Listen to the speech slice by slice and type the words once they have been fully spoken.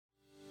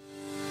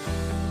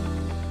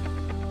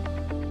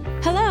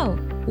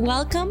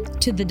Welcome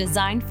to the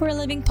Design for a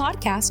Living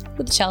podcast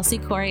with Chelsea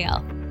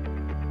Coriel.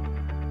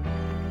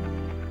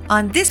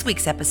 On this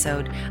week's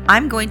episode,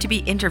 I'm going to be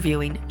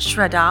interviewing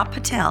Shraddha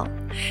Patel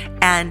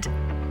and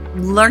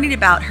learning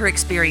about her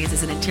experience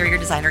as an interior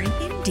designer in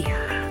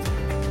India.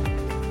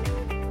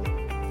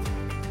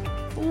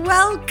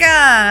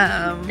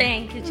 Welcome.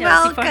 Thank you,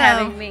 Chelsea, for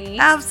having me.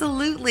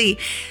 Absolutely.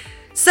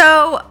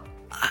 So,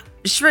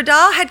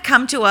 Shraddha had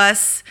come to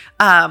us.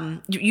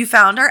 You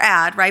found our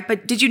ad, right?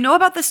 But did you know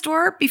about the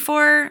store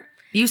before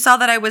you saw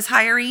that I was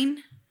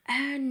hiring?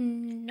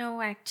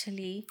 No,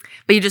 actually.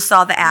 But you just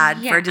saw the ad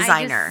for a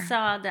designer. I just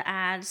saw the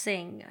ad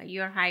saying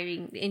you're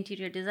hiring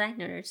interior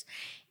designers.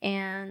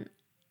 And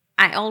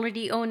I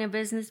already own a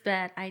business,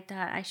 but I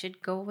thought I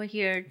should go over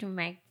here to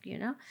make,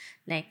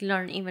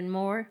 learn even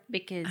more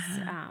because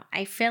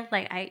I felt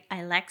like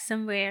I lack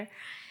somewhere.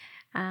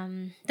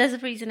 That's the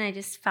reason I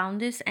just found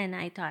this and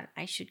I thought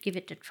I should give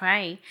it a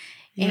try.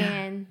 Yeah.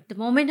 And the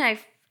moment I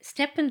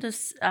step in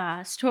this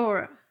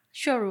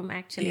showroom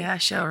actually. Yeah,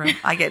 showroom.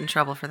 I get in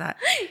trouble for that.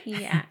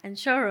 Yeah, and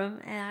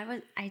showroom.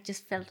 And I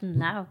just felt in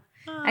love.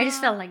 Aww. I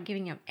just felt like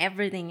giving up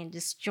everything and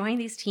just join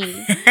this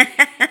team.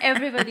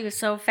 Everybody was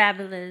so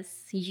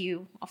fabulous.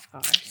 You, of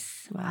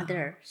course. Wow.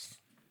 Others.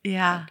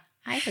 Yeah.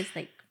 I was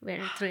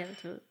very thrilled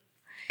to.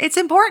 It's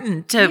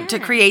important to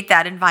create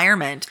that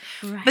environment.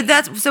 Right.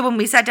 But so when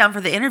we sat down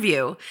for the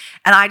interview,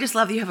 and I just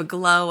love that you have a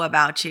glow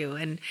about you,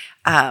 and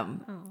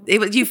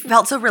you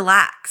felt so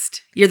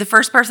relaxed. You're the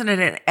first person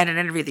at an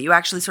interview that you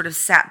actually sort of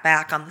sat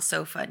back on the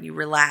sofa and you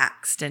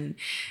relaxed, and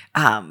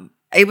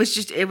it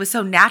was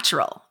so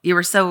natural. You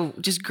were so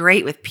just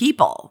great with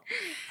people,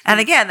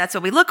 and again, that's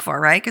what we look for,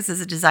 right? Because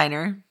as a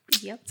designer,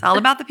 it's all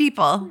about the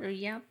people.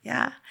 Yep.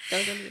 Yeah.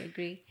 Totally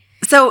agree.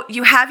 So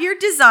you have your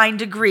design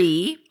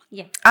degree.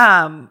 Yeah.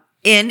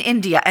 In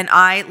India. And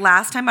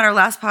last time on our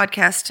last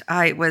podcast,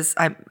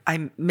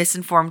 I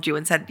misinformed you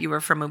and said you were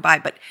from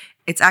Mumbai, but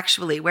it's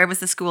actually, where was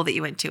the school that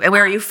you went to? And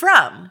where are you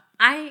from?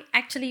 I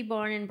actually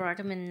born and brought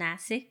up in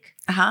Nasik.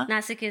 Uh-huh.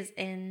 Nasik is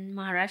in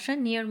Maharashtra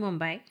near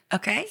Mumbai.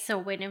 Okay. So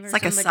whenever it's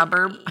like a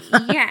suburb.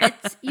 Yeah,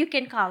 you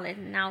can call it.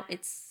 Now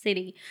it's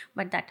city,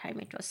 but that time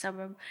it was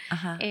suburb.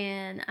 Uh-huh.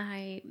 And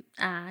I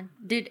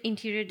did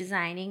interior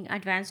designing,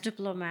 advanced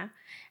diploma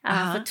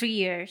for 3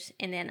 years.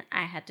 And then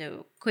I had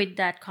to quit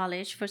that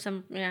college for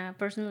some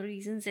personal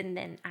reasons. And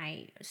then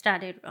I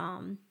started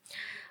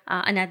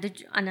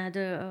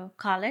another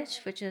college,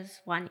 which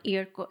is 1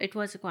 year. It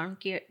was a 1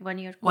 year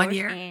course. 1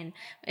 year. And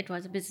it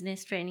was a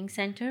business training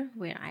center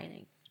where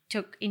I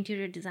took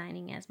interior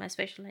designing as my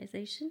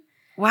specialization.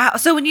 Wow.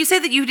 So when you say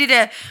that you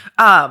did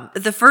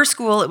the first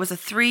school, it was a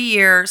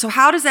 3-year. So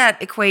how does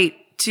that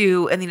equate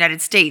to in the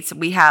United States?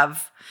 We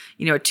have,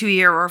 a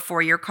 2-year or a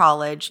 4-year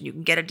college, and you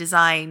can get a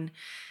design.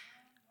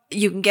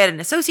 You can get an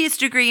associate's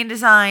degree in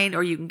design,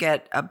 or you can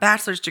get a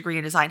bachelor's degree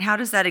in design. How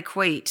does that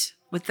equate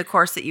with the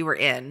course that you were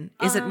in?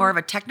 Is it more of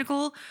a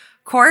technical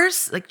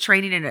course, like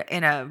training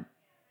in a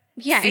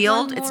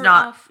field? It's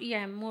not.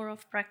 More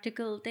of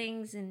practical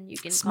things, and you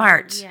can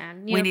smart.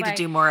 Nearby. We need to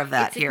do more of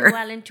that here. It's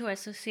equivalent to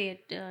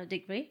associate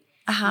degree.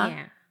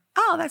 Yeah.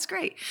 Oh, that's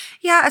great.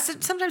 Yeah. So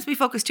sometimes we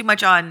focus too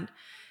much on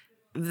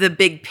the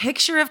big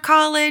picture of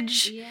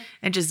college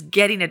and just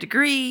getting a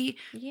degree.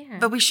 Yeah.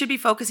 But we should be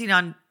focusing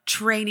on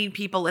training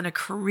people in a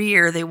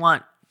career they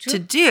want to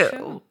do.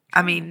 True.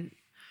 I mean,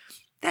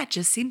 that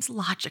just seems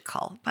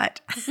logical,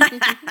 but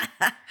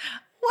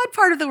what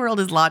part of the world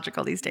is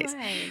logical these days?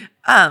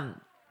 Right.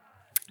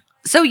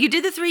 So you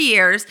did the 3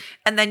 years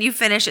and then you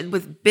finished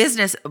with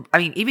business. I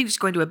mean, even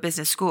just going to a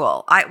business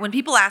school. When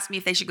people ask me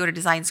if they should go to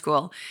design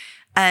school,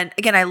 and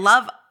again,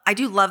 I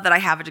do love that I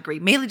have a degree,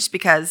 mainly just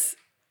because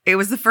it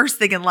was the first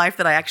thing in life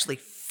that I actually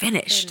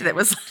finished. That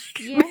was like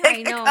a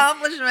big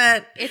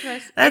accomplishment.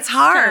 That's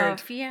hard.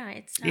 Tough. Yeah,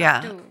 it's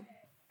tough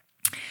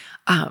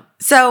too.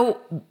 So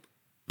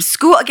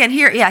school again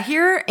here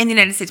in the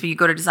United States, when you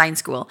go to design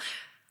school,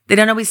 they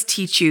don't always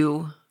teach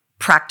you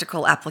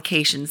practical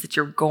applications that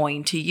you're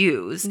going to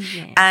use.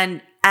 Yeah.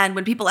 And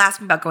when people ask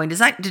me about going to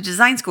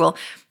design school,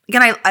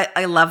 again,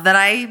 I love that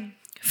I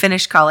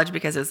finished college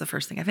because it was the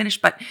first thing I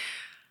finished, but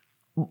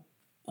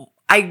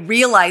I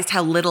realized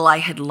how little I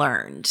had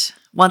learned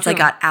once I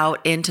got out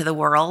into the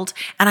world.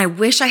 And I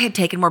wish I had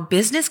taken more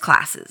business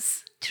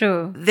classes.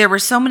 True. There were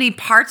so many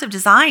parts of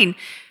design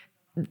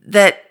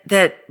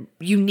that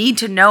you need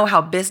to know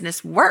how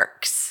business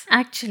works.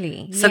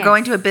 Actually. So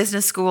going to a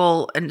business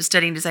school and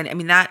studying design, I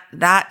mean,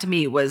 that to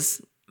me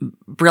was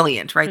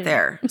brilliant right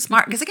there.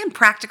 Smart. Because again,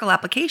 practical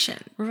application.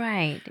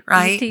 Right.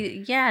 Right?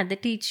 They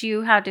teach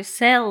you how to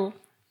sell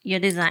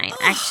your design,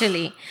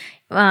 actually.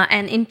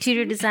 And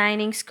interior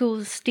designing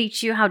schools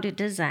teach you how to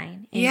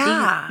design.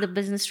 And the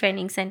business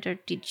training center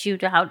teach you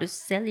how to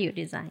sell your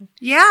design.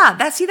 Yeah,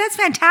 that's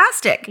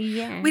fantastic.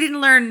 Yeah. We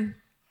didn't learn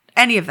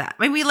any of that.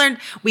 I mean,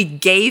 we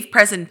gave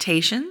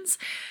presentations.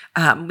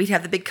 We'd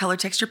have the big color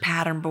texture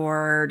pattern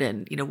board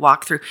and,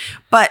 walk through,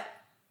 but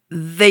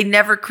they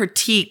never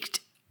critiqued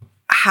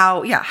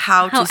how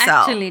to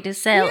sell. Actually to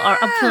sell or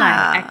apply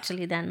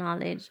actually that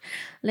knowledge.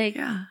 Like,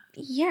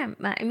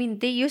 I mean,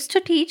 they used to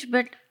teach,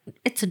 but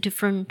it's a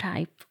different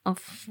type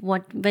of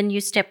when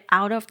you step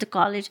out of the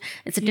college,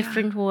 it's a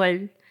different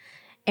world.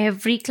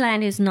 Every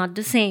client is not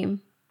the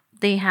same.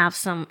 They have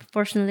some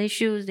personal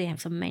issues. They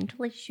have some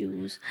mental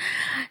issues.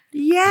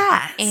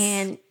 Yes.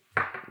 And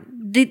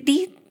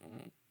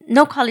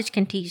no college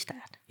can teach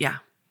that. Yeah.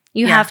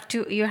 You have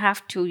to,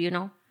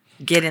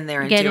 get in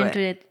there and get do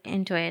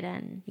into it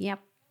and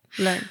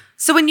learn.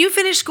 So when you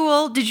finished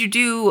school, did you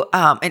do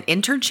an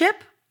internship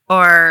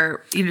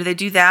or they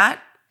do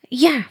that?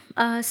 Yeah.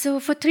 So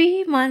for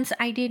 3 months,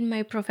 I did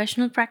my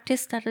professional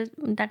practice. That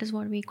is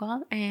what we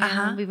call. And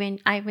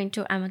I went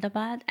to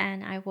Ahmedabad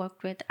and I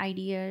worked with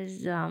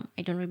Ideas.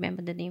 I don't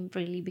remember the name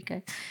really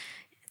because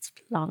it's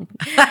long.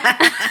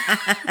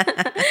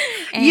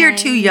 You're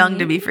too young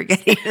to be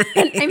forgetting.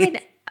 I mean,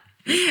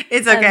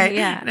 it's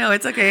okay. No,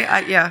 it's okay.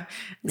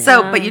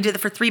 So, but you did it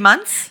for 3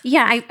 months?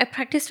 Yeah, I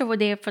practiced over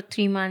there for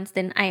 3 months.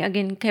 Then I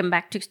again came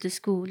back to the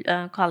school,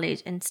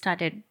 college, and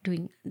started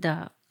doing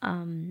the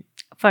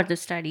further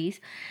studies.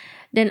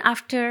 Then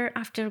after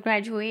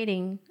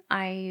graduating,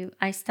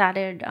 I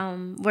started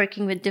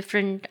working with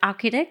different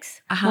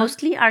architects.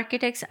 Mostly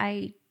architects.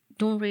 I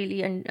don't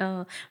really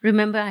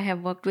remember I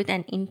have worked with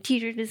an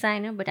interior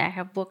designer, but I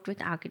have worked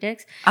with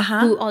architects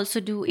who also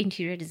do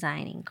interior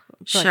designing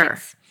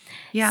projects.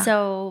 Yeah.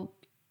 So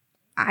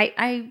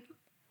I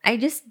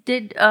just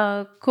did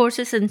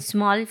courses in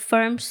small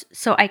firms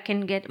so I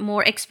can get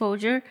more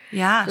exposure.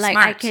 Yeah, like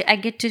smart. I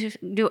get to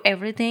do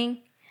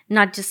everything,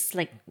 not just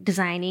like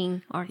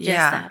designing or just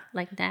that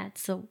like that.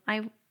 So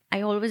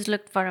I always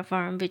look for a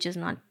firm which is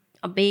not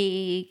a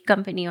big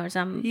company or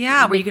some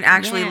where you can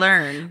actually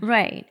learn.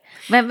 Right.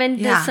 But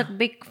when there's a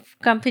big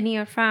company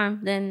or firm,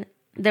 then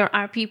there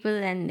are people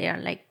and they're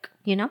like,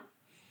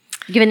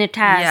 given a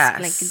task,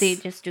 like they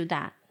just do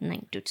that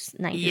 9 to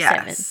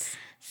 7.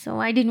 So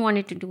I didn't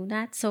want to do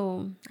that.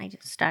 So I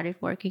just started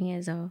working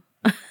as a...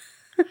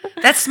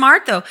 That's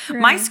smart though. Right.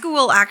 My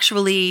school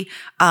actually,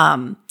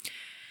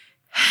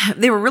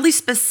 they were really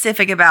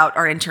specific about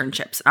our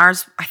internships.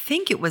 Ours, I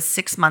think it was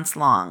 6 months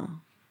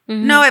long.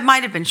 Mm-hmm. No, it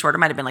might have been short. It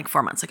might have been like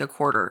 4 months, like a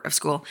quarter of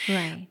school.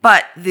 Right.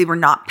 But they were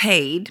not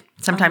paid.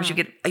 Sometimes you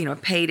get, a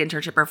paid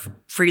internship or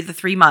for the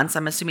 3 months.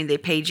 I'm assuming they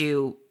paid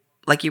you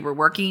like you were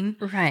working.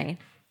 Right.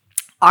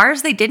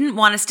 Ours, they didn't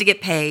want us to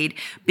get paid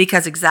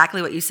because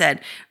exactly what you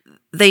said.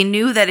 They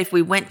knew that if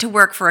we went to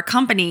work for a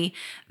company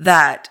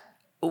that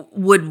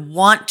would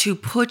want to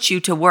put you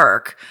to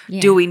work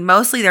doing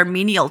mostly their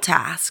menial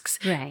tasks,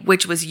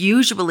 which was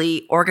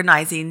usually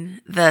organizing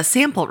the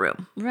sample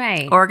room,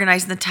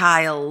 organizing the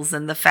tiles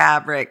and the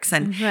fabrics,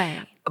 and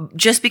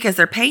just because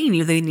they're paying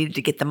you, they needed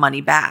to get the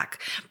money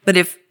back. But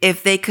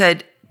if they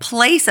could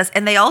place us,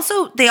 and they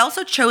also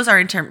chose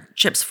our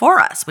internships for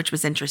us, which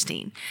was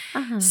interesting.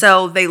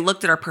 So they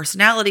looked at our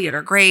personality, at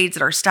our grades,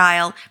 at our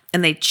style,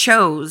 and they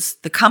chose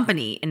the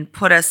company and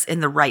put us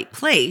in the right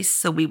place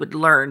so we would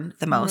learn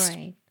the most.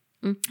 Right.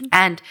 Mm-hmm.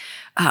 And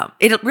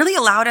it really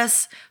allowed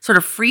us sort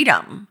of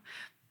freedom.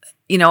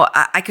 They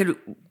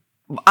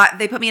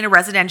put me in a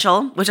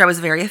residential, which I was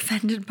very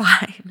offended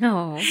by.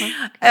 No.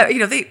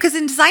 Because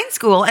in design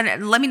school,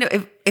 and let me know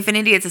if in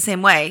India it's the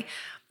same way.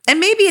 And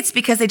maybe it's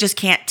because they just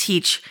can't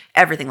teach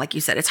everything. Like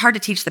you said, it's hard to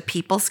teach the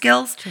people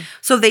skills. True.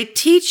 So they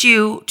teach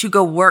you to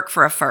go work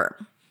for a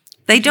firm.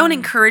 They don't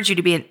encourage you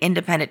to be an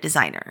independent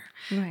designer.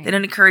 Right. They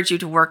don't encourage you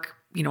to work,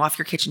 off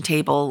your kitchen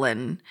table.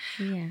 And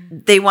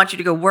they want you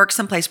to go work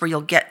someplace where you'll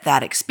get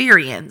that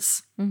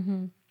experience.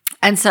 Mm-hmm.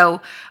 And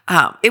so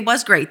it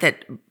was great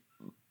that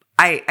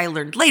I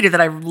learned later that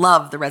I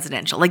loved the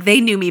residential. Like they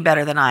knew me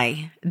better than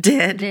I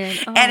did.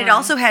 Oh, and it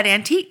also had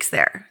antiques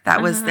there.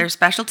 That was their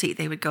specialty.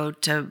 They would go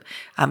to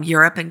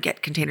Europe and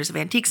get containers of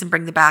antiques and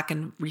bring them back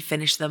and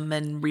refinish them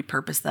and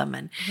repurpose them.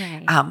 And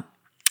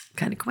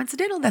kind of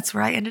coincidental, that's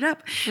where I ended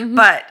up. Mm-hmm.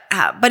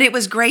 But it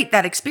was great,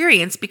 that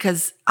experience,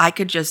 because I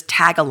could just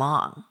tag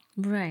along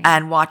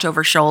and watch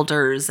over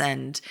shoulders.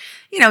 And,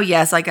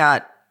 yes, I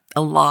got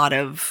a lot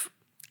of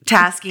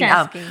tasking.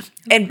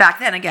 And back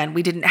then, again,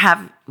 we didn't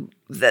have...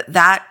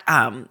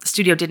 That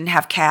studio didn't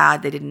have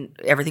CAD.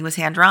 Everything was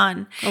hand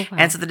drawn. Oh, wow.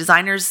 And so the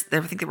designers,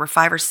 I think there were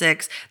 5 or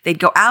 6, they'd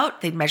go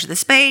out, they'd measure the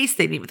space,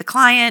 they'd meet with the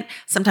client.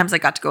 Sometimes I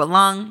got to go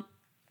along.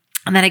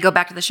 And then I go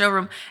back to the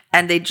showroom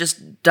and they'd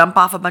just dump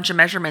off a bunch of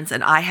measurements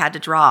and I had to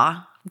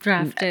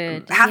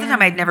drafted. Half the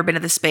time I'd never been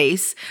to the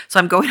space. So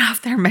I'm going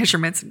off their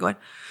measurements and going,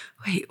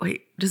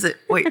 wait,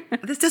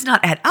 this does not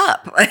add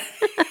up.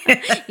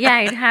 Yeah,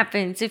 it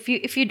happens. If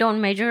you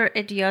don't measure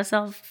it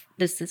yourself,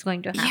 this is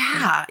going to happen.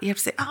 Yeah. You have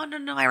to say, oh,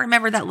 no, I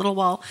remember that little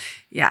wall.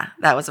 Yeah,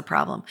 that was a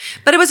problem.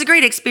 But it was a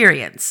great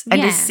experience.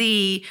 And to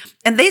see,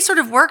 and they sort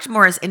of worked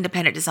more as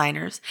independent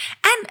designers.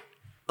 And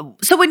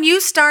so when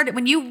you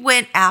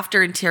went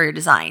after interior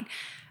design,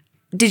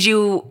 did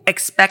you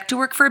expect to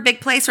work for a big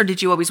place or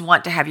did you always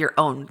want to have your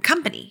own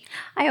company?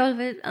 I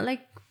always,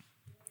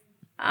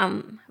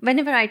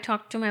 whenever I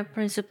talk to my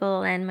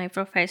principal and my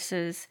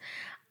professors,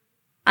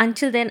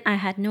 until then, I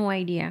had no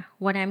idea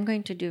what I'm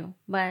going to do.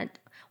 But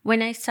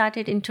when I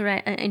started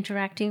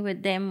interacting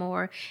with them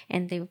more,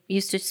 and they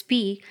used to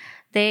speak,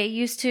 they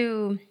used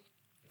to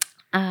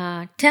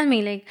tell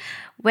me, like,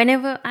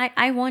 whenever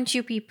I want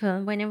you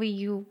people, whenever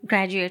you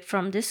graduate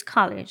from this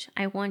college,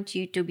 I want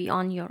you to be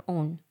on your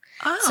own.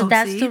 Oh, So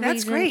that's see, the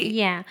that's reason. great.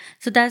 Yeah.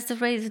 So that's the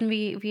reason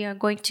we are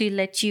going to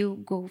let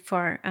you go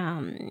for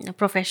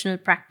professional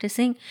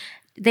practicing.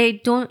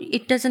 It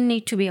doesn't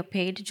need to be a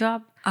paid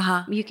job.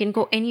 You can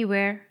go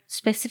anywhere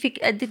specific.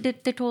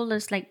 They told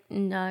us, like,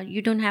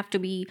 you don't have to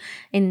be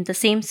in the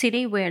same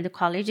city where the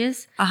college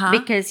is,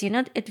 because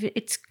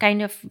it's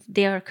kind of,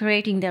 they are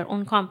creating their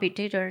own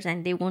competitors,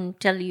 and they won't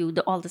tell you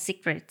all the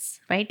secrets,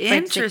 right?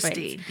 Trade secrets.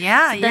 Interesting.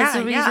 Yeah, So that's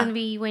the yeah. reason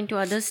we went to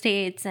other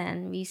states,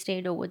 and we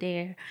stayed over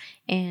there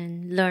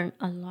and learned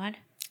a lot.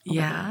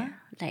 There,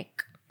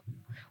 like,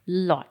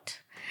 lot.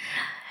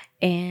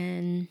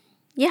 And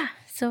yeah,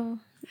 so.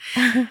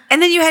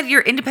 And then you had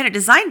your independent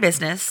design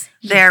business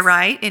there,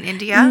 right? In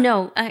India?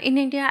 No, in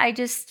India, I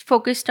just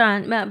focused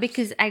on,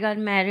 because I got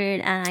married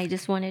and I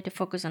just wanted to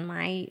focus on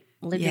my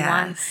little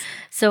one.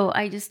 So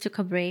I just took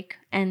a break.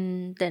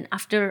 And then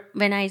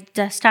when I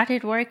just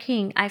started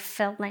working, I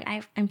felt like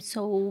I'm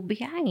so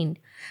behind.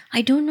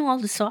 I don't know all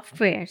the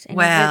softwares and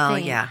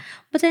everything. Yeah.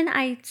 But then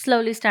I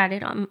slowly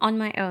started on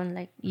my own,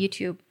 like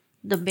YouTube.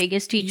 The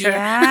biggest teacher.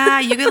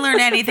 Yeah, you can learn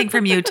anything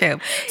from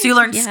YouTube. So you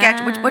learned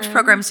Sketch. Which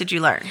programs did you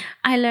learn?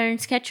 I learned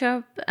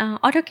SketchUp.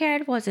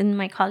 AutoCAD was in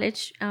my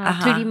college.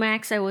 3D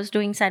Max I was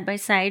doing side by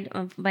side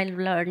while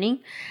learning,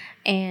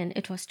 and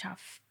it was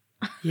tough.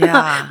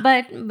 Yeah.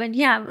 but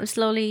yeah,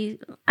 slowly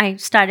I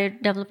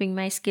started developing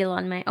my skill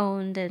on my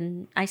own.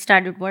 Then I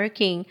started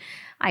working.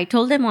 I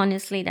told them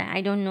honestly that I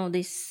don't know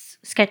this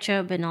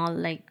SketchUp and all,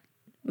 like.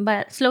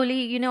 But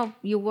slowly,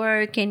 you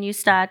work and you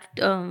start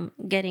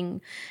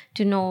getting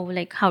to know,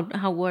 like,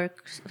 how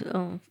work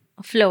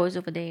flows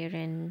over there,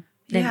 and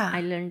then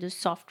I learned the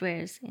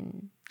softwares,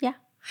 and yeah.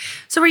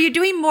 So were you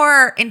doing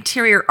more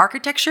interior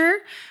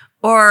architecture,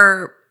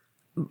 or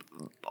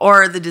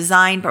the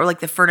design, or like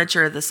the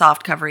furniture, the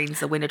soft coverings,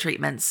 the window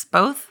treatments,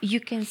 both?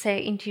 You can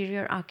say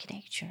interior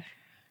architecture.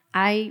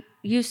 I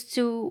used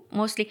to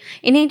mostly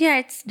in India.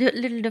 It's a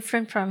little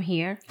different from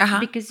here,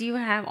 because you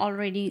have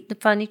already, the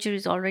furniture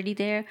is already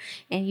there,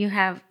 and you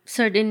have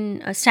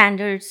certain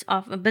standards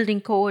of building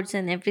codes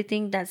and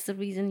everything. That's the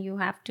reason you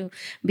have to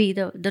be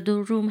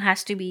the room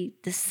has to be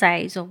this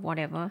size or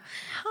whatever.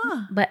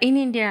 But in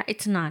India,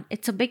 it's not.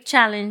 It's a big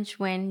challenge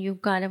when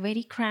you've got a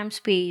very cramped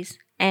space.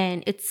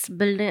 And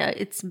the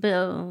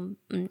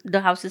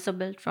houses are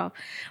built from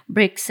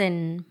bricks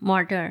and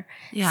mortar.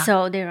 Yeah.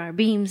 So there are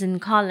beams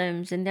and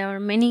columns, and there are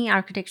many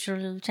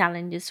architectural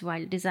challenges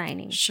while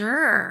designing.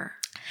 Sure.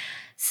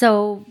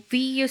 So we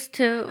used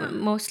to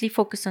mostly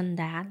focus on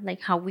that,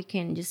 like how we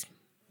can just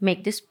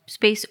make this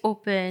space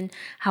open,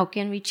 how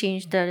can we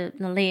change the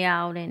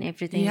layout and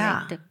everything,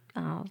 like the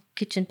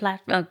kitchen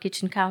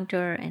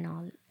counter and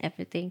all,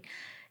 everything.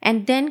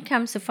 And then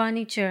comes the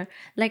furniture.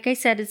 Like I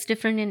said, it's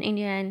different in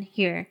India and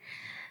here.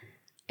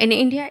 In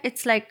India,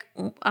 it's like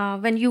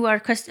when you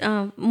are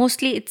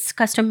mostly it's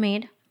custom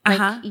made.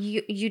 Like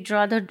you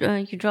draw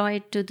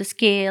it to the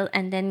scale,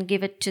 and then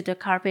give it to the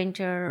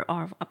carpenter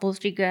or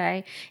upholstery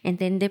guy, and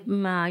then they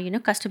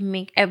custom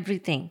make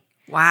everything.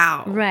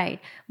 Wow. Right.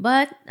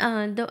 But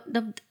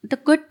the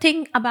good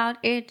thing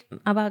about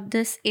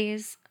this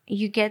is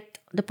you get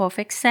the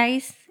perfect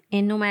size.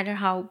 And no matter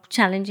how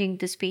challenging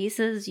the space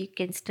is, you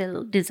can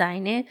still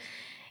design it.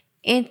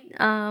 And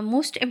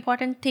most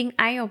important thing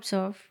I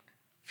observe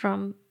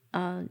from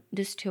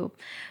these two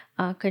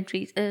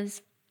countries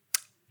is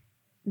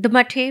the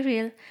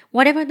material.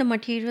 Whatever the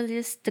material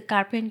is, the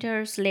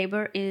carpenter's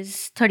labor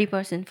is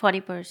 30%,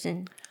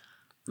 40%.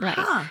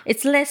 Right.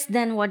 It's less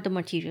than what the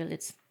material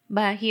is.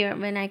 But here,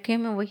 when I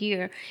came over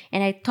here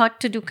and I thought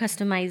to do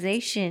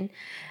customization,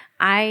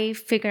 I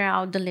figure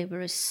out the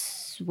labor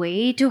is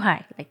way too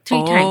high, like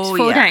 3 times,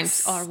 4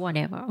 times, or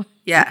whatever.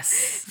 Yes.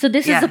 So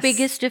this is the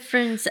biggest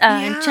difference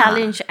and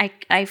challenge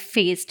I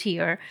faced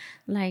here.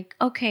 Like,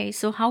 okay,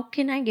 so how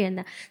can I get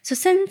that? So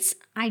since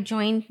I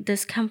joined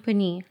this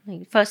company,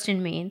 like First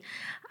in Main,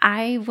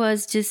 I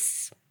was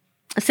just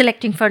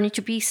selecting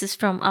furniture pieces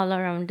from all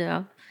around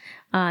the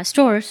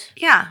stores.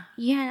 Yeah,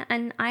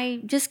 and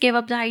I just gave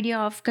up the idea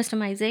of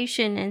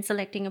customization and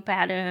selecting a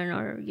pattern,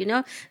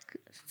 or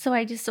so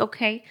I just,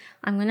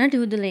 I'm gonna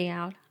do the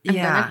layout. I'm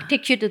gonna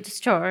take you to the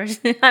stores.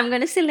 I'm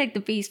gonna select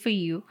the piece for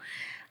you.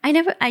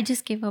 I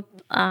just gave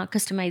up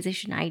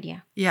customization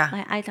idea.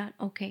 Yeah, I thought,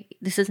 okay,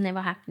 this is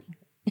never happening.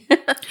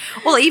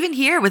 Well, even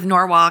here with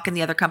Norwalk and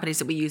the other companies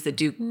that we use that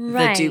do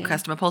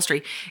custom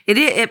upholstery,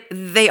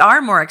 they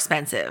are more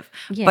expensive,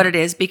 but it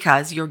is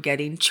because you're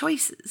getting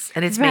choices,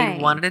 and it's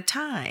made one at a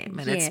time,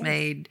 and it's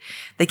made,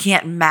 they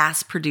can't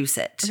mass produce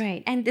it.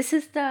 Right. And this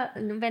is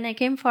when I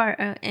came for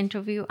an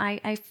interview,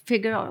 I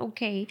figured out,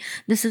 okay,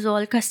 this is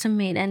all custom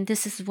made, and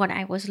this is what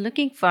I was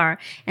looking for,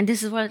 and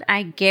this is what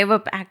I gave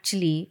up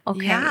actually.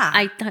 Okay.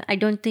 I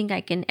don't think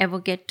I can ever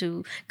get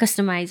to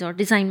customize or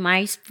design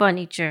my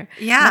furniture.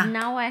 Yeah. But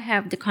now I have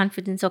have the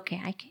confidence,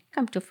 okay, I can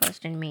come to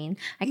First and Main.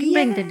 I can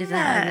bring the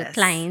design the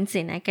clients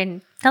in. I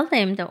can tell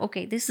them that,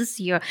 okay, this is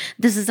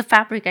the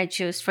fabric I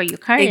chose for your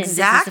curtain.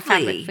 Exactly. This is the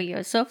fabric for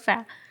your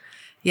sofa.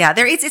 Yeah,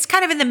 it's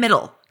kind of in the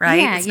middle,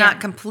 right? Yeah, it's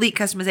not complete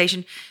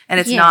customization, and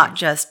it's not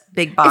just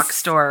big box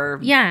store.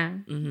 Yeah.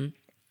 Mm-hmm.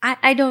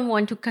 I don't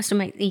want to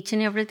customize each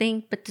and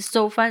everything, but the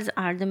sofas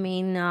are the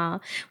main,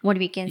 what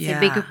we can say,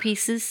 bigger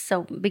pieces.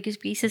 So bigger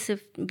pieces,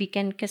 if we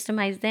can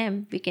customize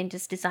them, we can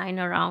just design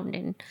around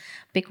and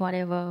pick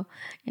whatever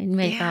and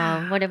make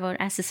whatever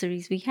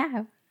accessories we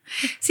have.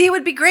 See, it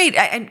would be great.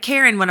 And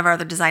Karen, one of our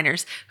other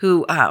designers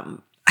who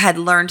had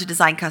learned to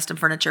design custom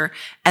furniture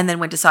and then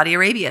went to Saudi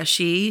Arabia,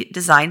 she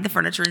designed the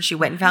furniture and she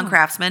went and found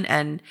craftsmen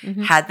and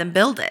had them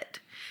build it.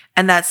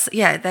 And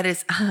that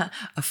is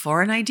a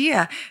foreign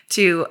idea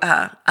to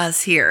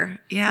us here.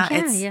 Yeah.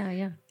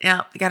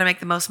 You got to make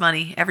the most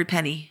money, every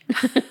penny.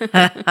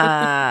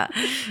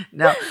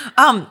 No.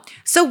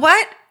 So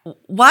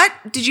what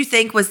did you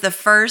think was the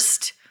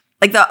first,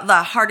 like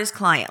the hardest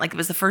client? Like it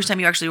was the first time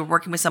you actually were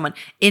working with someone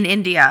in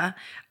India.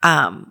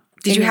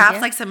 Did you have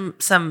like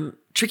some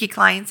tricky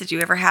clients? Did you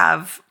ever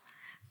have?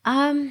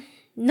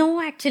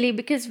 No, actually,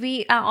 because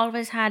we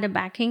always had a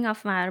backing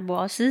of our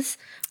bosses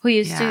who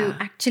used to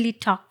actually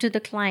talk to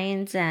the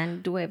clients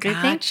and do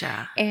everything.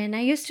 Gotcha. And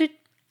I used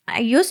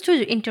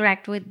to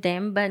interact with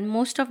them, but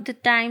most of the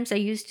times I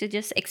used to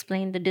just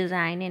explain the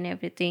design and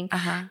everything,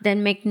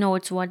 then make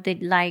notes what they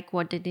like,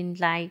 what they didn't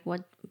like,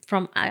 what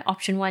from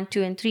option 1,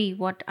 2, and 3,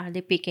 what are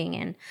they picking,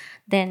 and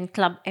then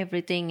club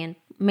everything and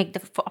make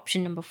the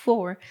option number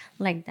 4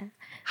 like that.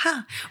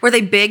 Huh. Were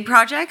they big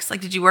projects? Like,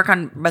 did you work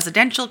on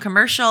residential,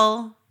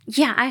 commercial?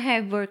 Yeah, I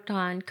have worked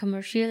on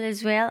commercial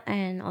as well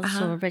and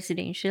also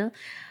residential.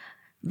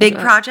 Big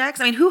projects?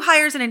 I mean, who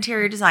hires an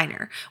interior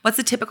designer? What's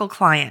the typical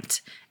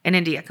client in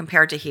India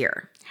compared to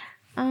here?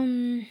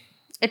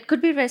 It could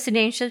be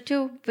residential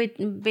too, with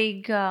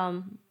big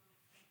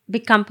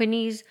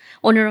companies,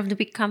 owner of the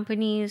big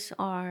companies,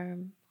 or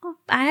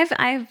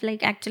I've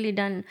like actually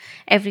done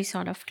every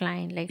sort of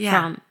client, like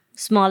from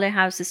smaller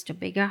houses to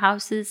bigger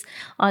houses.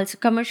 Also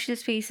commercial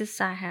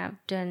spaces, I have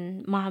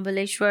done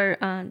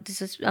Mahabaleshwar.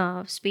 This is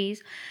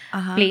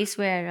place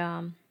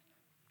where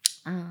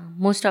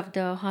most of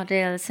the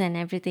hotels and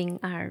everything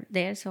are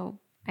there. So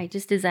I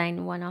just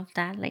designed one of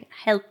that, like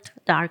helped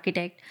the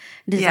architect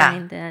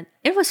design that.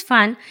 It was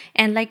fun.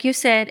 And like you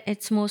said,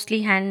 it's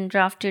mostly hand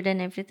drafted and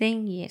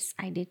everything. Yes,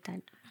 I did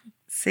that.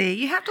 See,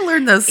 you have to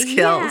learn those skills.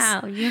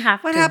 Yeah, you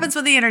have what to. happens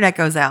when the internet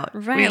goes out?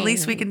 Right. At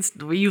least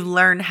you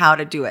learn how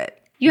to do it.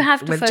 You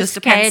have to with first just a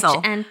sketch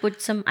pencil. and put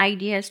some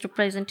ideas to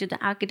present to the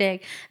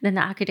architect. Then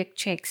the architect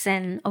checks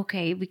and,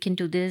 okay, we can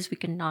do this, we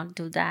cannot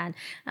do that.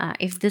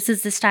 If this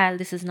is the style,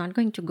 this is not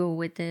going to go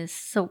with this.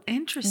 So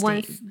Interesting.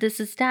 once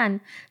this is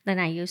done, then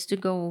I used to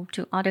go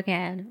to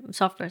AutoCAD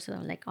software, so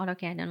like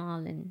AutoCAD and all,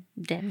 and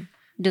then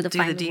do the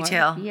final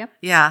detail. work. Yep.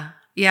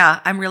 Yeah,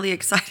 I'm really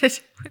excited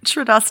when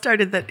Shraddha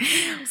started that.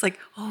 I was like,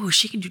 oh,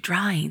 she can do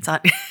drawings.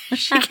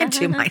 She can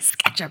do my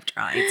SketchUp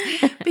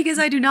drawings because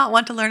I do not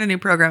want to learn a new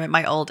program at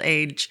my old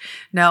age.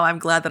 No, I'm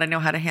glad that I know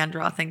how to hand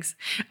draw things.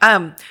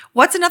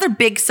 What's another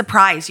big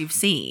surprise you've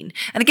seen?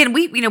 And again,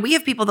 we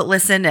have people that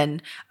listen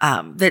and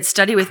that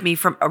study with me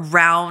from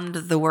around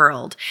the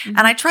world. Mm-hmm.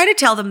 And I try to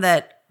tell them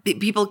that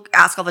people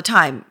ask all the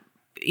time,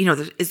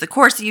 is the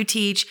course that you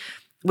teach,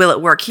 will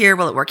it work here?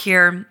 Will it work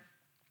here?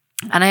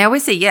 And I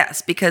always say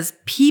yes, because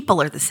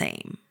people are the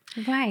same.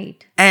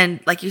 Right. And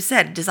like you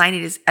said,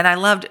 designing is, and I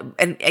loved,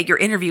 and at your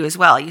interview as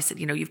well, you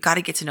said, you've got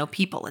to get to know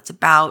people. It's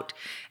about,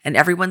 and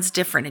everyone's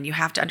different and you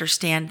have to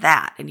understand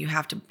that. And you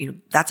have to,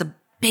 that's a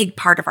big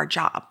part of our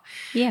job.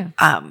 Yeah.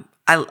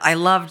 I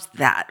loved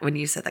that when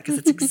you said that because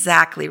it's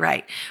exactly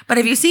right. But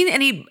have you seen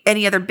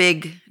any other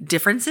big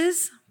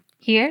differences?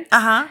 Here?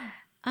 Uh-huh.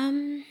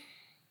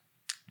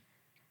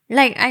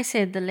 Like I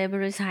said, the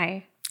labor is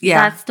high.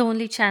 Yeah. That's the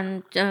only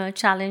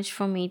challenge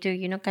for me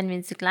to,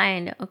 convince the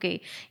client, okay,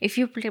 if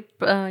you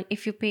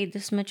pay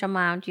this much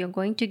amount, you're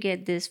going to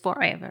get this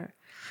forever.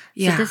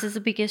 Yeah. So this is the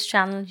biggest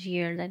challenge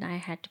here that I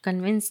had to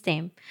convince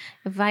them.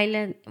 While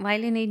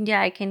in India,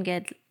 I can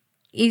get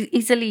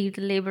easily,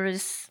 the labor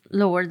is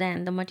lower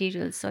than the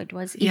materials. So it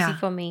was easy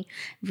for me.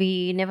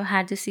 We never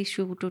had this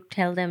issue to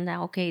tell them that,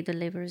 okay, the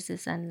labor is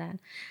this and that.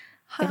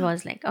 It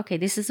was like, okay,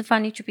 this is a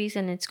furniture piece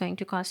and it's going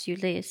to cost you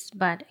this.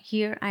 But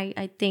here,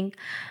 I think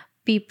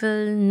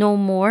people know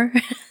more.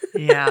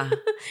 Yeah.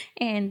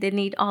 And they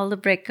need all the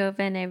breakup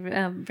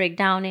and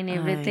breakdown and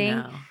everything.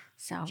 I know.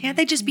 So Can't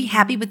they just be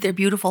happy with their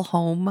beautiful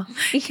home?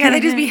 Can't they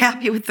just be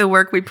happy with the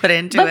work we put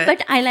into it?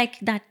 But I like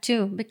that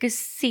too, because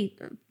see,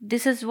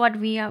 this is what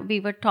we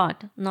were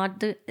taught. Not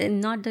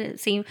the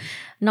same.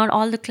 Not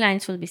all the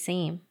clients will be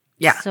same.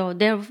 Yeah. So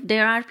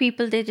there are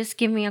people, they just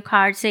give me a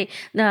card, say,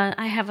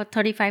 I have a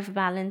 35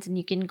 balance and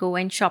you can go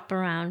and shop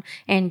around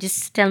and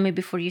just tell me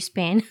before you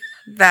spend.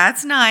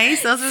 That's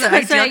nice. Those are the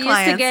ideal so I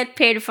clients. used to get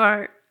paid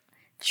for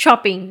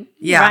shopping,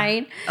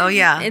 right? Oh,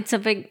 yeah. It's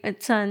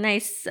a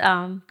nice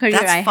career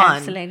That's I fun.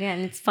 have selected,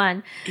 and it's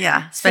fun.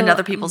 Yeah. Spend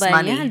other people's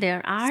money. Yeah,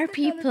 there are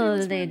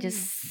people, they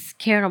just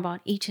care about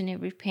each and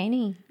every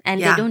penny, and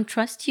Yeah. they don't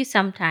trust you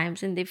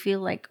sometimes, and they feel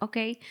like,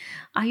 okay,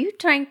 are you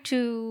trying to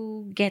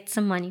get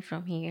some money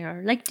from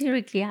here? Like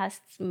directly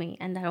asked me,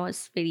 and that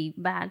was very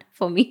bad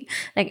for me.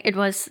 Like it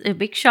was a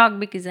big shock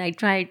because I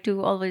tried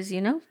to always,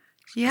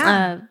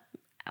 Yeah.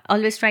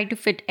 always try to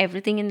fit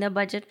everything in the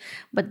budget,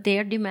 but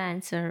their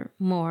demands are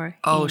more.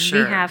 Oh, and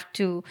sure. we have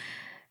to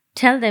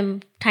tell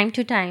them time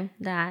to time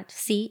that,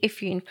 see,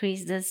 if you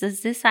increase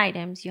this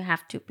items, you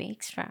have to pay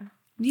extra.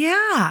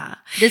 Yeah.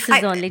 This is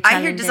the only I hear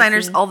challenge I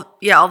designers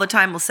see. all the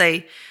time will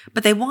say,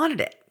 but they wanted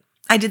it.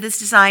 I did this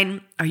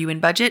design. Are you in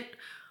budget?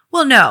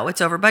 Well, no,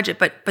 it's over budget,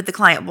 but the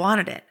client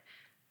wanted it.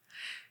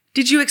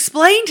 Did you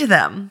explain to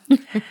them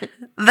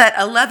that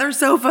a leather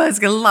sofa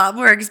is a lot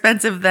more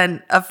expensive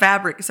than a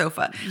fabric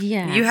sofa?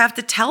 Yeah. You have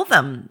to tell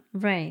them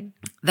Right.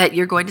 that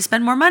you're going to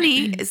spend more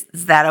money. Is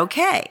that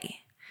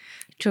okay?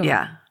 True.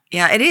 Yeah.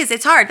 Yeah, it is.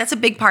 It's hard. That's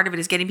a big part of it,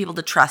 is getting people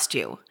to trust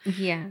you,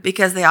 Yeah.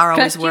 because they are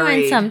always Trust you,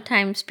 worried. and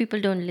sometimes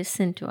people don't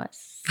listen to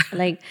us.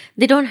 Like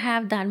they don't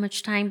have that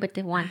much time, but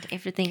they want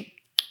everything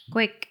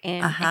quick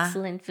and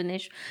excellent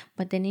finish.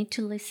 But they need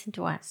to listen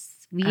to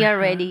us. We are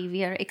ready.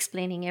 We are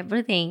explaining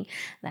everything.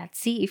 That,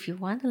 see, if you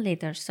want a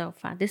leather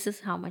sofa, this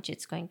is how much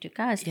it's going to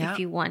cost. Yeah. If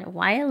you want a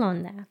while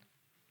on that,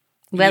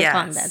 welt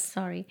on Yes. that.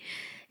 Sorry,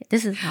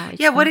 this is how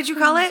it's. Yeah, what did you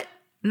call it?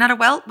 Not a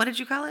welt? What did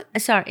you call it?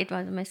 Sorry, it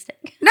was a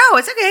mistake. No,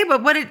 it's okay.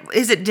 But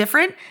is it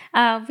different?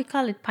 We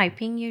call it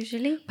piping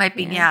usually.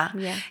 Piping, yeah.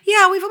 Yeah.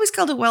 Yeah, we've always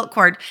called it welt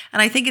cord.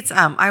 And I think it's,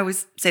 I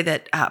always say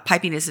that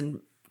piping is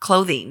in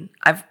clothing.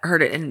 I've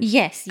heard it in,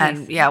 Yes.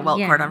 and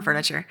welt cord on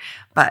furniture.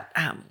 But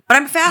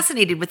I'm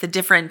fascinated with the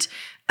different,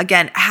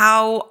 again,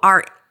 how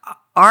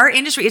our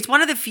industry, it's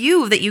one of the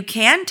few that you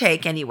can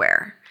take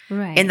anywhere.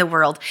 Right. In the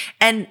world.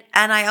 And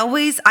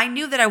I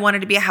knew that I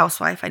wanted to be a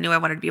housewife. I knew I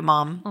wanted to be a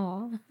mom.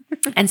 Oh.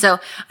 And so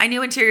I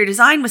knew interior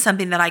design was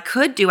something that I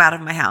could do out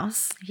of my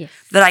house, Yes.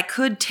 that I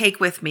could take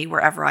with me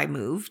wherever I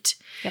moved.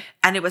 Yep.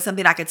 And it was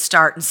something I could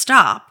start and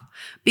stop,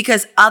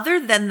 because other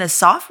than the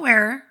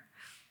software,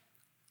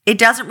 it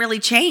doesn't really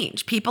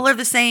change. People are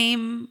the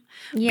same.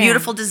 Yeah.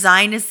 Beautiful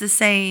design is the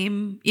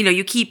same.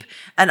 You keep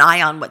an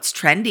eye on what's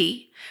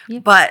trendy.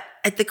 Yep. But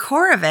at the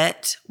core of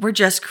it, we're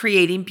just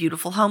creating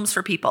beautiful homes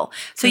for people.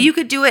 So you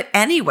could do it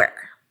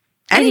anywhere.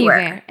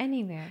 Anywhere.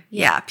 Anywhere.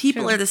 Yeah,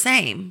 people true. are the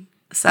same.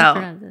 People So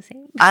are the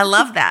same. I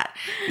love that.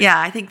 Yeah,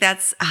 I think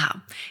that's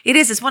it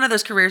is. It's one of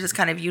those careers that's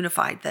kind of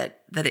unified,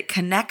 that it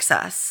connects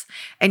us,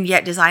 and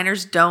yet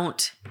designers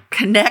don't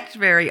connect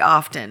very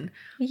often.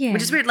 Yeah.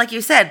 Which is weird. Like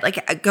you said,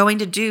 like going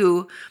to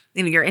do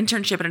your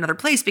internship in another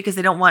place because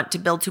they don't want to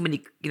build too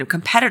many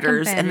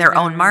competitors in their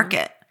own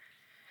market.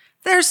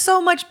 There's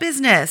so much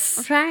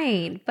business.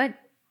 Right. But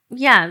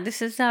yeah,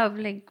 this is how,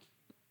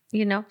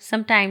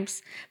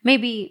 sometimes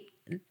maybe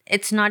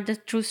it's not the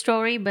true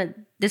story, but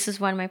this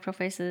is what my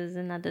professors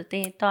and other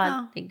they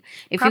thought. Like,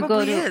 if you go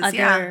probably to is,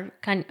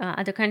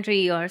 other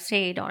country or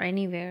state or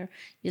anywhere,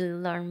 you'll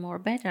learn more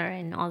better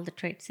and all the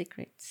trade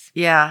secrets.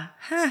 Yeah.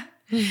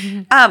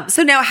 Huh.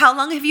 So now, how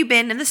long have you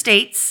been in the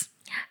States?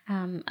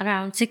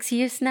 Around 6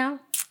 years now.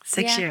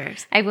 6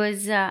 years. I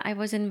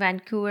was in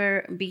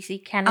Vancouver,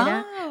 BC,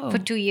 Canada for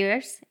 2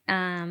 years.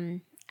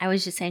 I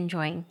was just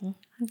enjoying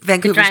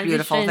Vancouver's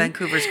beautiful.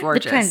 Vancouver's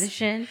gorgeous. The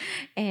transition,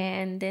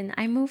 and then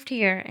I moved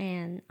here,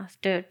 and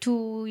after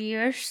 2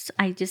 years,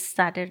 I just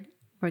started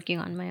working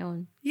on my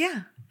own.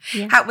 Yeah.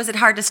 Yeah. How was it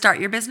hard to start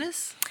your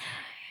business?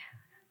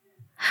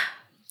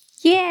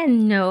 Yeah,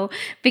 no,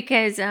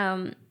 because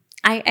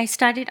I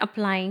started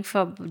applying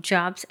for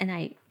jobs, and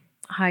I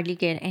hardly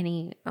get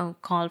any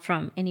call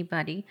from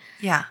anybody.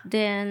 Yeah.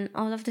 Then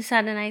all of a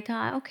sudden I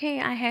thought, okay,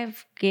 I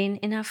have gained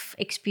enough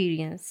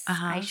experience.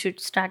 I should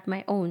start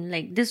my own.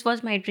 Like, this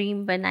was my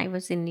dream when I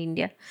was in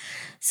India.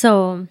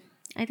 So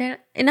I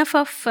thought, enough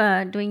of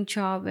doing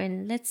job,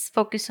 and let's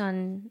focus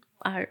on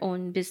our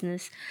own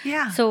business.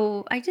 Yeah.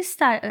 So I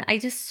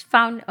just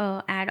found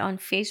an ad on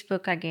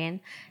Facebook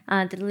again.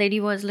 The lady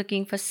was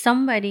looking for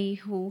somebody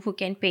who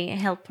can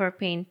help her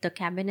paint the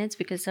cabinets,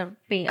 because her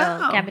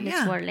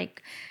cabinets were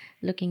like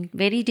looking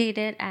very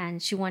dated,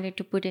 and she wanted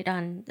to put it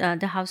on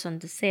the house on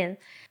the sale.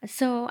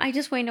 So I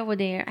just went over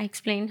there. I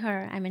explained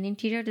her, I'm an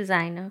interior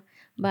designer,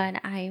 but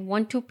I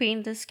want to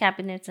paint these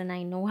cabinets, and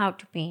I know how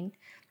to paint,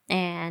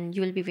 and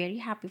you will be very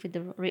happy with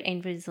the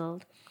end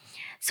result.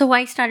 So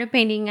I started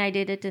painting. I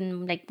did it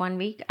in like 1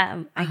 week.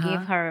 I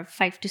gave her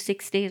 5 to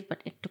 6 days,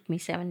 but it took me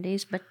 7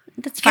 days. But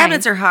that's fine.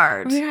 Cabinets are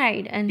hard.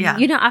 Right. And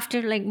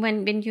after like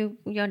when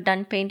you're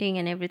done painting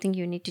and everything,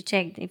 you need to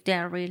check if they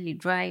are really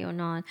dry or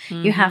not.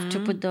 You have to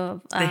put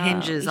the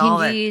hinges, all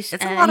that. It's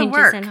a lot of hinges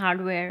work. and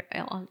hardware,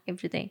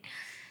 everything.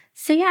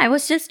 So yeah, I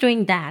was just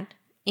doing that.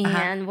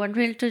 And one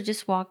realtor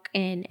just walked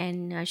in,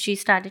 and she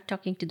started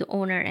talking to the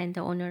owner, and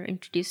the owner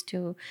introduced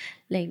to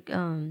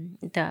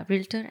the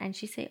realtor, and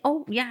she said,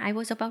 oh yeah, I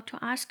was about to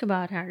ask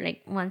about her.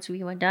 Like, once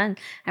we were done,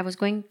 I was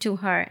going to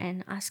her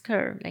and ask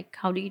her, like,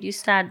 how did you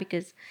start?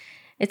 Because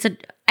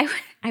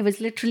I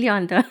was literally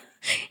on the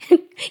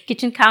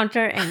kitchen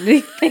counter and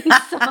doing things.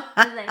 So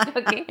I was like,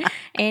 okay.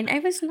 And I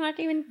was not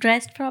even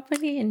dressed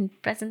properly and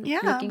present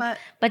looking.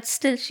 But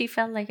still, she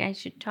felt like I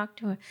should talk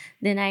to her.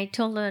 Then I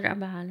told her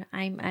about,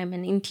 I'm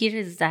an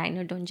interior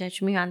designer. Don't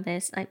judge me on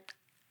this.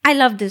 I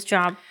love this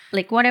job.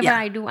 Like whatever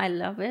I do, I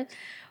love it.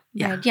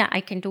 But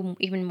I can do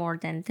even more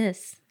than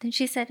this. Then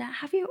she said,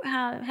 have you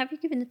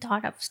given the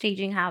thought of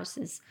staging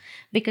houses?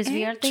 Because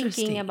we are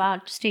thinking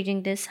about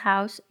staging this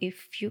house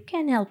if you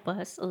can help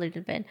us a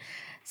little bit.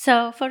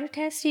 So for a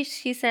test,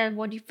 she said,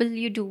 what will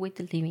you do with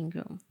the living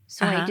room?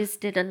 So I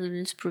just did a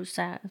little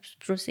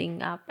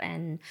sprucing up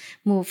and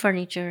move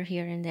furniture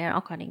here and there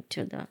according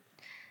to the...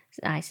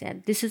 I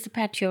said, this is the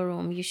patio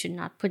room. You should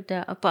not put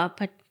the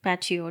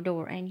patio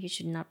door, and you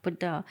should not put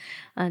the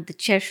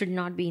chair should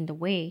not be in the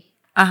way.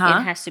 It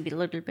has to be a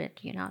little bit,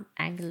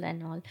 angle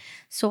and all.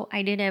 So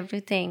I did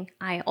everything.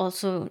 I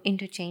also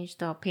interchanged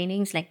the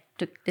paintings, like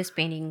took this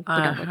painting,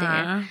 put over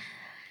there.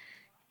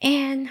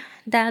 And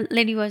that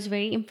lady was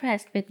very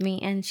impressed with me.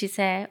 And she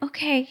said,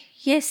 okay,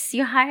 yes,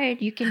 you're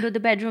hired. You can do the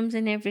bedrooms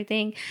and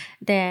everything.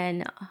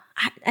 Then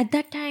at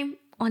that time,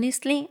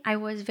 honestly, I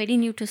was very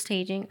new to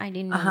staging. I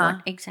didn't know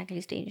what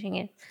exactly staging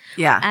is.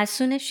 Yeah. As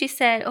soon as she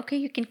said, okay,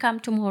 you can come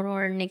tomorrow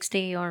or next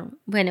day or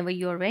whenever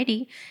you're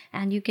ready,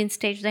 and you can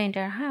stage the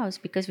entire house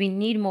because we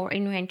need more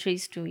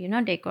inventories to,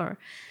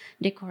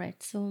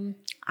 decorate. So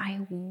I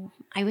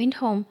went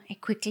home. I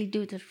quickly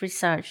do the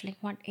research, like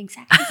what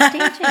exactly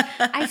staging.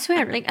 I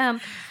swear, I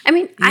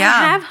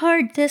have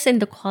heard this in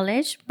the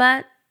college,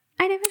 but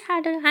I never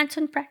had a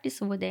hands-on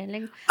practice over there.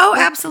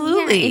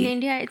 Absolutely. In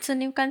India, it's a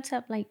new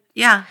concept. There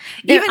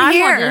Even are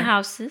here,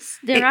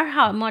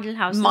 model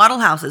houses. Model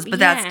houses. But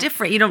that's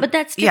different. But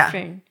that's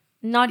different.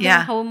 Not the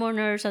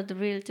homeowners or the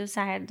realtors.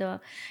 I had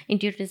the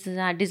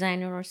interior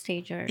designer or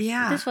stager.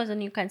 Yeah. This was a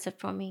new concept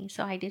for me.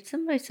 So I did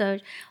some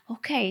research.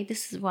 Okay,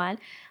 this is what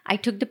I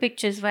took the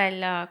pictures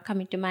while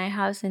coming to my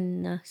house,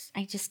 and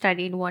I just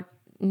studied what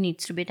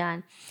needs to be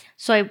done.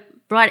 So I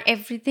brought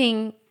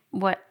everything.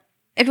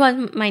 It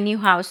was my new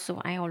house, so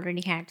I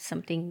already had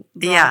something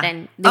brought,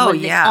 and they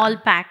were all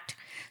packed.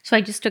 So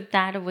I just took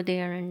that over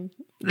there and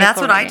that's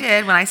what I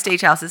did when I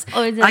stage houses.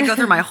 I go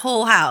through my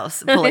whole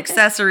house, pull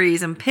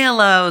accessories and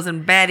pillows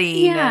and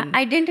bedding. Yeah,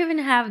 I didn't even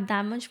have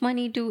that much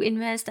money to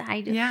invest.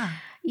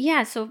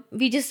 Yeah, so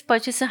we just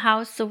purchased a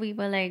house, so we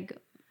were like...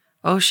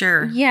 Oh,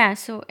 sure. Yeah,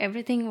 so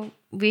everything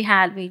we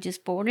had, we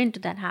just poured into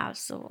that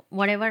house. So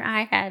whatever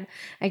I had,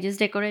 I just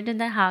decorated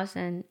the house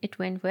and it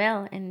went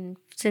well. And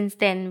since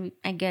then,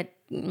 I get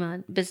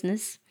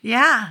business.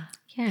 Yeah.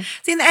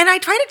 See, and I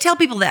try to tell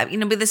people that,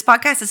 but this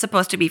podcast is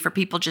supposed to be for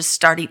people just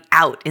starting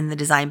out in the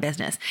design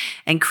business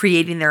and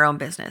creating their own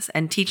business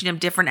and teaching them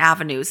different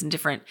avenues and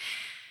different...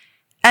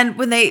 And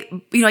when they,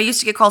 I used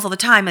to get calls all the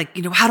time, like,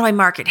 how do I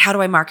market? How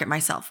do I market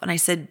myself? And I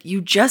said,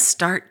 you just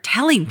start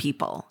telling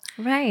people.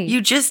 Right. You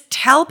just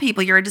tell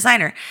people you're a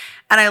designer.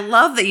 And I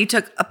love that you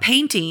took a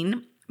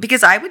painting,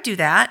 because I would do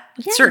that.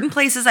 Yeah. Certain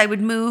places I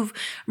would move.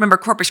 Remember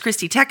Corpus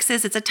Christi,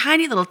 Texas? It's a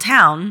tiny little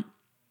town.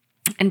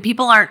 And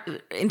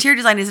interior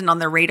design isn't on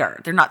their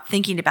radar. They're not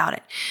thinking about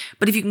it.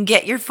 But if you can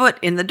get your foot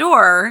in the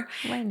door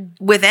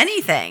with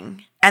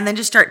anything, and then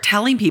just start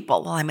telling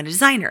people, well, I'm a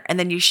designer. And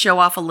then you show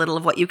off a little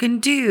of what you can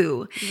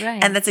do.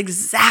 Right. And that's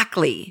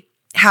exactly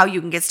how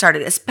you can get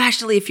started,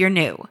 especially if you're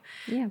new.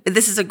 Yeah.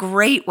 This is a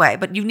great way,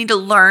 but you need to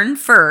learn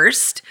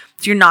first.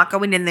 So you're not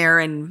going in there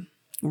and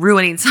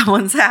ruining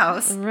someone's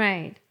house.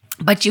 Right.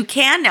 But you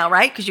can now,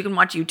 right? Because you can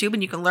watch YouTube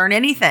and you can learn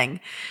anything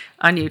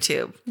on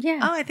YouTube. Yeah.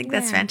 Oh, I think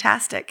that's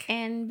fantastic.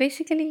 And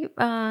basically,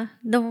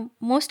 the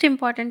most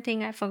important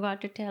thing I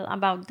forgot to tell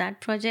about that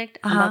project,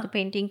 about the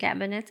painting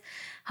cabinets,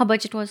 her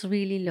budget was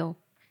really low.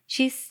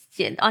 She's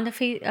on the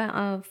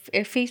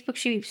Facebook.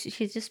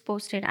 She just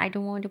posted, I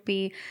don't want to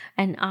pay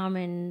an arm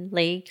and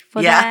leg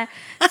for that.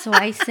 So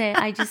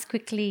I just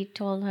quickly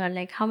told her,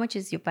 like, how much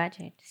is your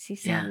budget? She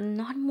said,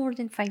 not more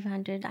than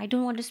 500. I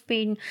don't want to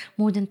spend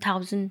more than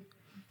 1,000.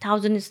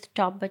 1,000 is the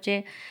top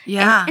budget.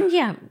 Yeah.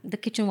 And the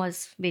kitchen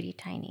was very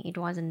tiny. It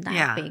wasn't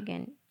that big.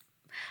 And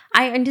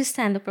I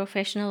understand the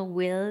professional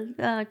will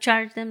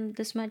charge them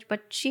this much,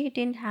 but she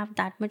didn't have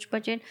that much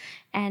budget.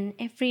 And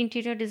every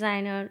interior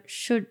designer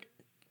should,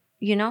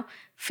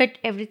 fit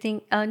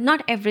everything.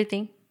 Not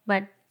everything,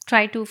 but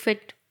try to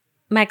fit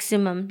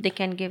maximum they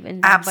can give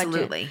in that budget.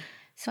 Absolutely.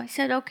 So I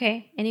said,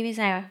 okay. Anyways,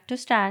 I have to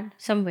start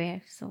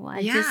somewhere. So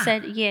I just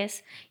said,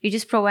 yes, you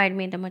just provide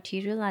me the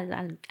material.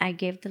 I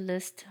gave the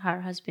list.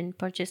 Her husband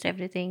purchased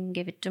everything,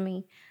 gave it to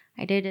me.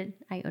 I did it.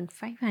 I earned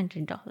 $500.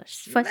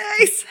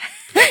 Nice.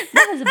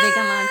 That was a big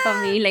amount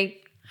for me,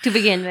 like, to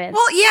begin with.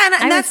 Well, yeah.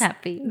 And I was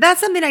happy. That's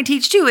something I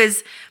teach too,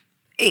 is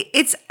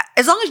it's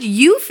as long as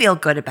you feel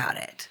good about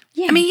it.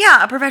 Yeah. I mean,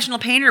 a professional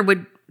painter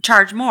would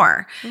charge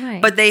more,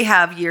 but they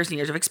have years and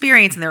years of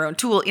experience and their own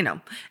tool,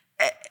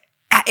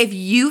 If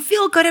you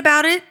feel good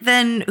about it,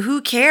 then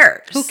who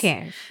cares? Who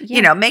cares?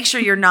 Yeah. Make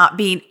sure you're not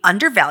being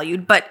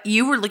undervalued, but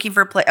you were looking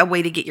for a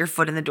way to get your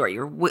foot in the door.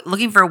 You're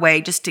looking for a way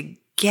just to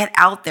get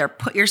out there,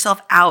 put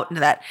yourself out into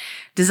that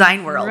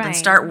design world and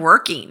start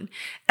working.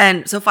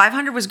 And so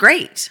 500 was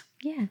great.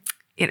 Yeah.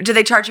 Do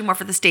they charge you more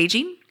for the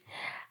staging?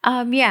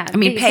 Yeah. I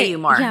mean, pay you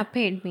more. Yeah,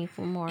 paid me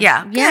for more.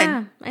 Yeah,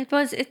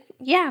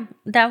 Yeah.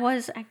 That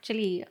was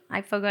actually,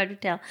 I forgot to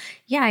tell.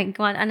 Yeah, I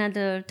got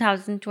another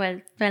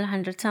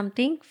 1,200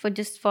 something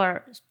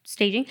for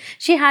staging.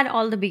 She had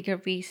all the bigger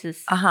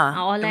pieces.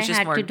 All I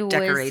had to do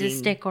was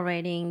just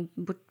decorating,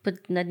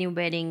 put the new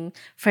bedding,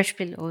 fresh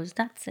pillows.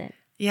 That's it.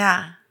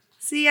 Yeah.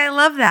 See, I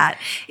love that.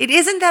 It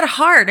isn't that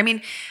hard. I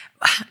mean,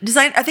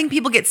 design, I think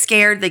people get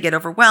scared, they get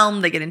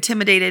overwhelmed, they get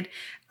intimidated.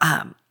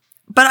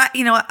 But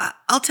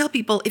I'll tell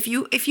people, if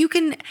you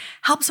can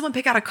help someone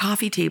pick out a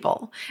coffee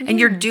table and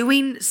you're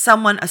doing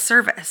someone a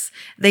service,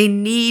 they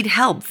need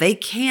help. They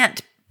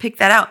can't pick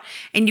that out,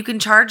 and you can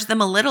charge them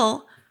a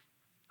little.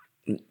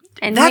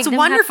 And that's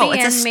wonderful.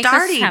 It's a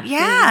starting.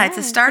 Yeah, it's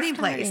a starting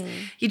place.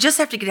 You just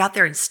have to get out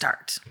there and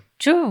start.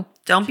 True.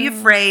 Don't be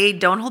afraid.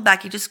 Don't hold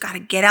back. You just got to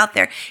get out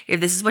there.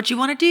 If this is what you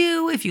want to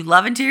do, if you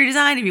love interior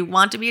design, if you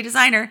want to be a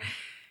designer,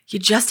 you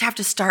just have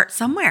to start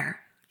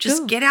somewhere.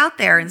 Just get out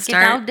there and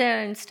start. Get out there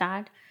and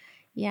start.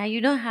 Yeah,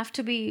 you don't have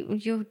to be,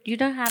 you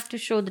don't have to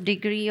show the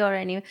degree or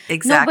anything.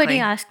 Exactly. Nobody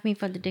asked me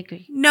for the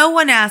degree. No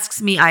one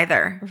asks me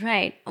either.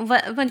 Right.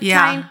 When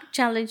client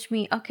challenged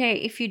me, okay,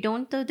 if you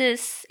don't do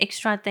this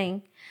extra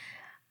thing,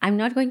 I'm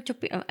not going to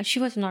pay. She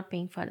was not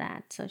paying for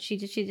that. So she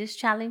just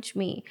challenged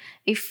me.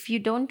 If you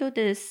don't do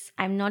this,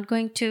 I'm not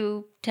going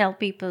to tell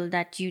people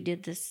that you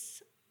did this.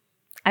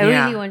 I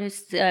really want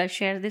to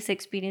share this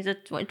experience.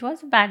 It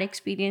was a bad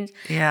experience.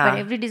 Yeah. But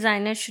every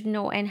designer should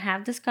know and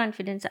have this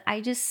confidence.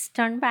 I just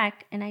turned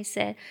back and I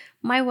said,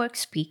 my work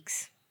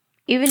speaks.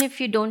 Even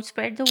if you don't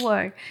spread the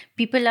word,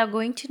 people are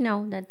going to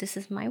know that this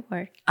is my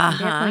work. And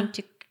they're going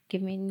to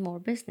give me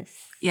more business.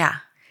 Yeah.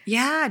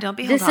 Yeah. Don't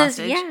be held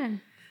hostage.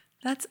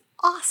 That's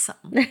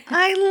awesome.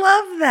 I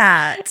love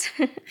that.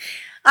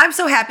 I'm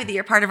so happy that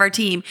you're part of our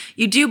team.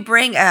 You do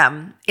bring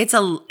it's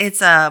a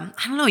I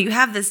don't know, you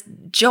have this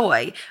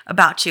joy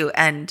about you,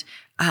 and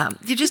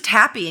you're just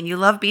happy, and you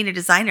love being a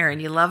designer, and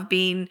you love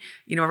being,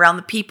 around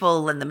the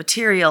people and the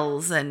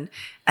materials and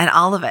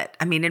all of it.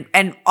 I mean,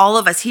 and all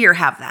of us here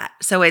have that.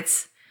 So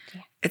it's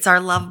our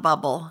love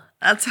bubble.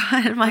 That's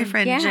what my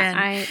friend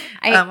Jen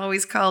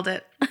always called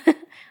it.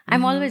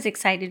 I'm always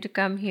excited to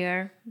come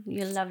here.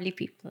 You're lovely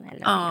people. I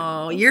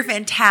love you. You're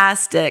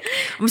fantastic.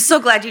 I'm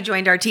so glad you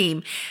joined our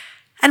team.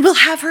 And we'll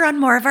have her on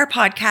more of our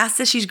podcasts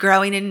as she's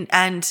growing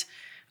and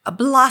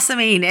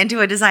blossoming into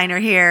a designer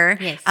here.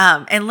 Yes.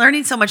 And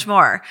learning so much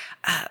more.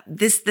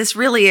 This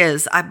really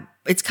is,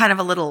 it's kind of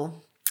a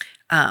little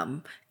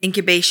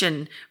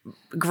incubation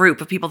group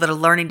of people that are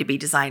learning to be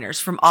designers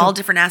from all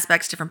different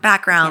aspects, different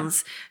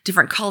backgrounds,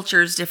 different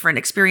cultures, different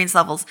experience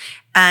levels,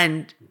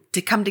 and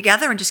to come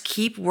together and just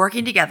keep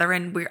working together,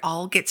 and we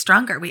all get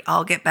stronger. We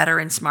all get better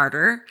and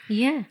smarter.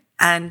 Yeah.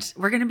 And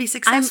we're going to be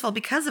successful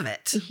because of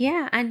it.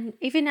 Yeah. And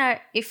even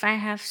if I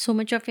have so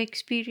much of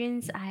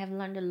experience, I have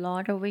learned a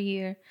lot over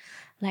here.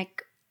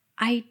 Like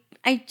I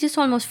just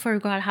almost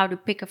forgot how to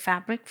pick a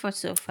fabric for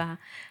sofa,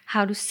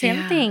 how to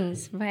sell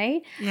things,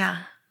 right?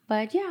 Yeah.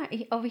 But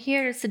over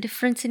here it's a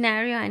different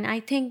scenario. And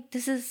I think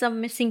this is a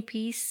missing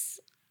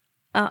piece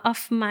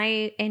of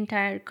my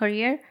entire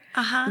career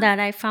that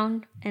I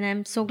found. And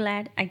I'm so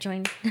glad I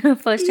joined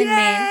First and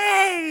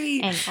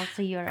Main. And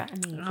also you're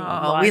amazing.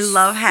 Oh, we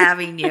love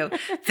having you.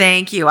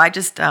 Thank you. I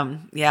just,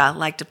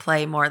 like to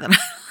play more than I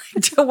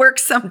like to work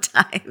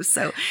sometimes.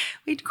 So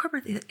we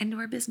incorporate it into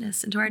our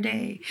business, into our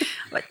day.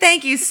 But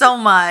thank you so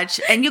much.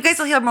 And you guys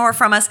will hear more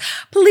from us.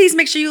 Please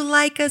make sure you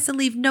like us and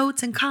leave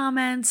notes and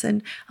comments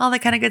and all that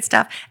kind of good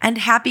stuff. And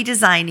happy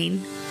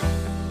designing.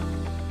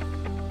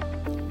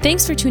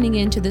 Thanks for tuning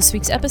in to this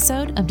week's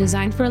episode of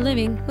Design for a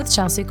Living with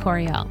Chelsea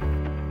Coriel.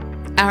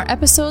 Our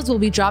episodes will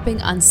be dropping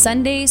on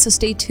Sunday, so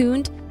stay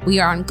tuned. We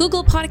are on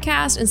Google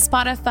Podcasts and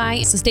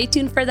Spotify, so stay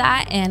tuned for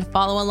that and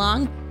follow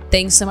along.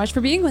 Thanks so much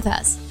for being with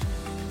us.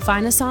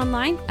 Find us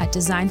online at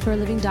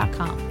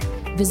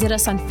designforaliving.com. Visit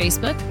us on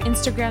Facebook,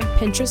 Instagram,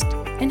 Pinterest,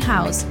 and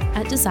Houzz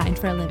at Design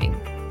for a Living.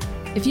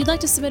 If you'd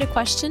like to submit a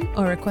question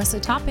or request a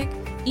topic,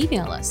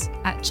 email us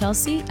at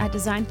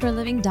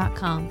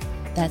chelsea@designforaliving.com.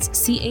 That's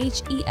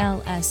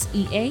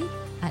CHELSEA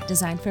at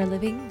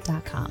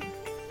designforaliving.com.